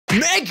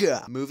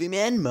Mega Movie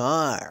Man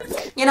Mark.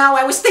 You know,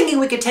 I was thinking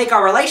we could take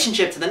our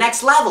relationship to the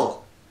next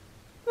level.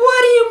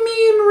 What do you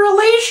mean,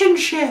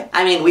 relationship?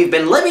 I mean, we've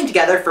been living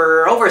together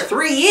for over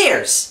 3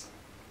 years.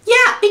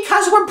 Yeah,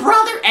 because we're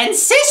brother and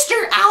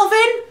sister,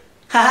 Alvin.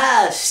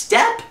 Haha,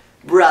 step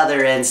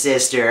brother and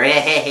sister.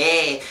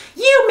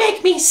 You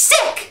make me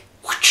sick.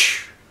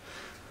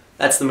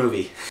 That's the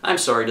movie. I'm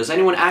sorry, does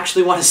anyone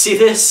actually want to see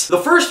this? The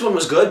first one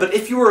was good, but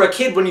if you were a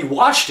kid when you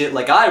watched it,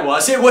 like I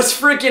was, it was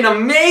freaking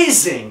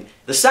amazing!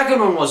 The second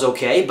one was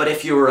okay, but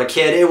if you were a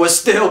kid, it was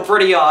still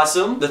pretty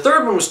awesome. The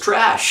third one was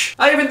trash.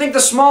 I even think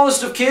the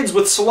smallest of kids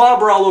with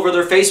slobber all over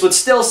their face would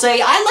still say,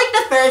 I like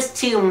the first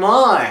two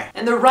more.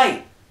 And they're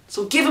right.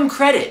 So give them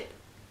credit.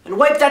 And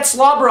wipe that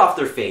slobber off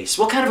their face.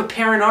 What kind of a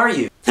parent are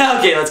you?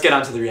 Okay, let's get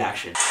on to the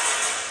reaction.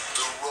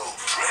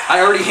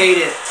 I already hate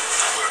it.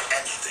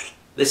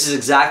 This is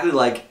exactly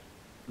like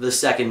the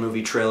second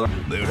movie trailer.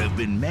 There have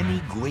been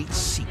many great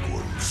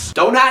sequels.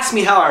 Don't ask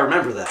me how I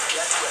remember that.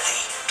 Get ready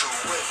to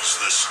raise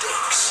the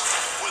stakes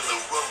when the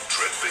road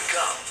trip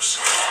becomes.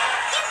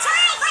 You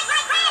tried like my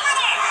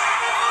grandmother!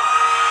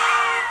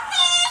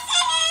 This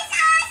is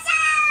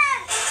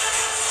awesome!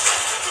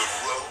 The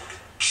road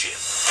chip.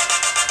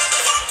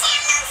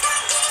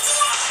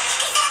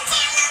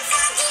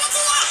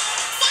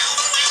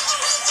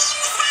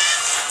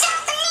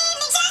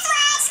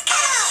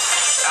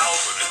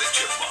 Alvin and the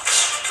Chipmunks,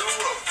 the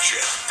road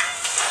chip.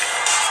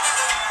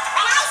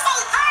 When I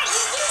say party,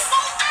 you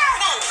say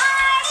Alvin.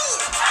 Party.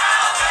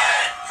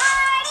 Alvin.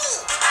 Party.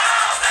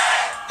 Alvin.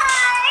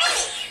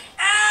 Party.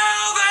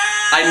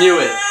 I knew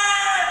it.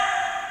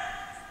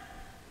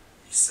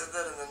 You said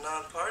that in the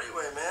non-party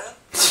way, man.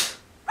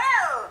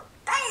 Whoa,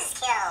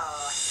 buzzkill.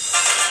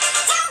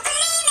 Don't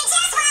believe me,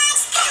 just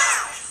watch. Come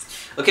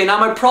on. Okay, now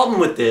my problem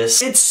with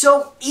this, it's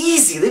so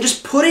easy. They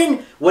just put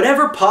in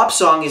whatever pop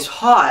song is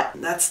hot,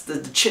 and that's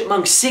the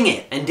Chipmunks sing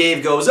it. And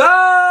Dave goes,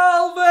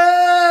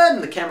 Alvin!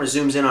 And the camera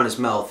zooms in on his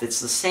mouth. It's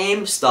the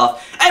same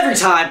stuff every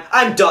time.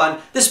 I'm done.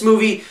 This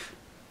movie,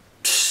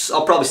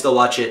 I'll probably still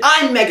watch it.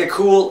 I'm mega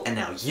cool, and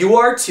now you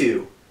are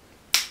too.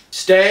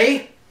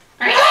 Stay.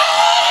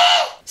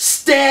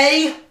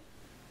 Stay.